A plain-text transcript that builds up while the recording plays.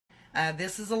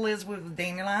This is Elizabeth with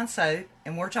Dandelion Soap,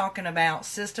 and we're talking about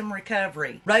system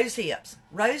recovery. Rosehips.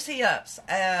 Rosehips,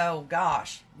 oh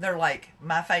gosh, they're like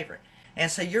my favorite. And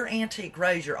so your antique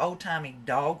rose, your old-timey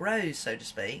dog rose, so to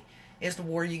speak, is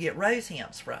where you get rose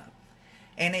hips from.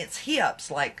 And it's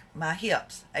hips, like my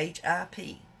hips,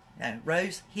 H-I-P,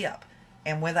 rose hip.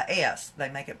 And with a S, they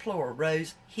make it plural,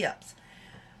 rose hips.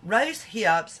 Rose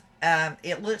hips,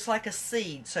 it looks like a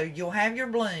seed. So you'll have your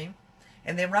bloom,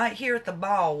 and then right here at the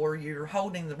ball where you're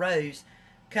holding the rose,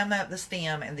 come up the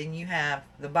stem, and then you have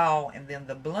the ball and then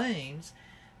the blooms.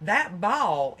 That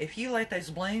ball, if you let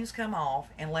those blooms come off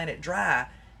and let it dry,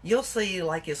 you'll see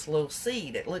like this little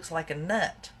seed. It looks like a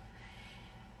nut.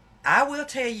 I will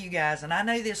tell you guys, and I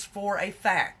know this for a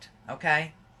fact,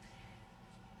 okay?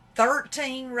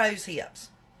 13 rose hips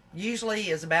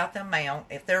usually is about the amount.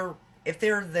 If they're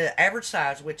the average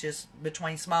size, which is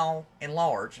between small and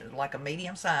large, like a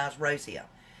medium size rose hip,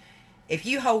 if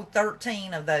you hold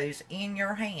 13 of those in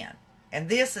your hand, and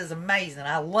this is amazing,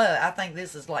 I think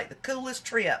this is like the coolest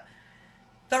trip.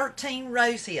 13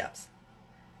 rose hips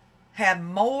have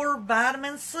more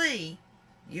vitamin C,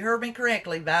 you heard me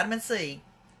correctly, vitamin C.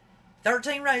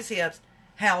 13 rose hips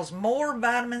house more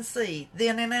vitamin C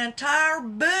than an entire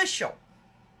bushel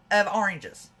of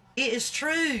oranges. It is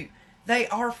true. They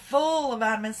are full of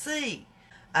vitamin C.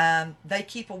 They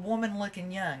keep a woman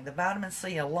looking young. The vitamin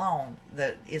C alone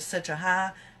that is such a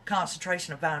high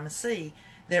concentration of vitamin C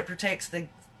that it protects the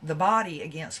body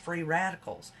against free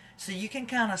radicals. So you can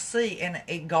kind of see, and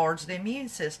it guards the immune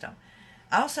system.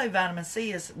 Also, vitamin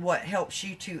C is what helps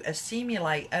you to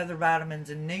assimilate other vitamins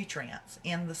and nutrients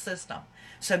in the system.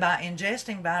 So by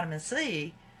ingesting vitamin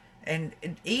C and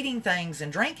eating things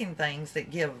and drinking things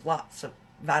that give lots of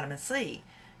vitamin C,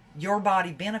 your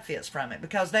body benefits from it,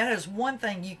 because that is one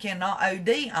thing you cannot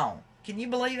OD on. Can you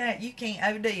believe that? You can't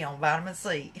OD on vitamin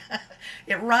C.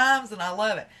 It rhymes and I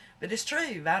love it. But it's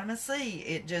true, vitamin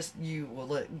C,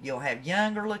 you'll have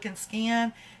younger looking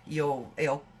skin,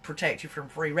 it'll protect you from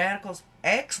free radicals.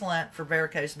 Excellent for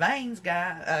varicose veins,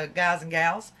 guys and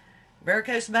gals.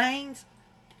 Varicose veins,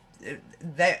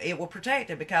 it will protect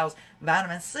it, because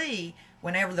vitamin C,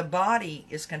 whenever the body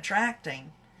is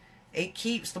contracting, it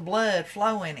keeps the blood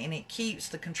flowing, and it keeps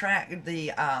the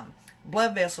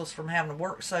blood vessels from having to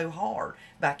work so hard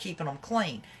by keeping them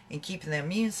clean and keeping the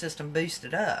immune system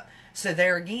boosted up. So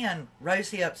there again,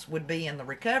 rose hips would be in the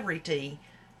recovery tea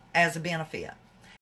as a benefit.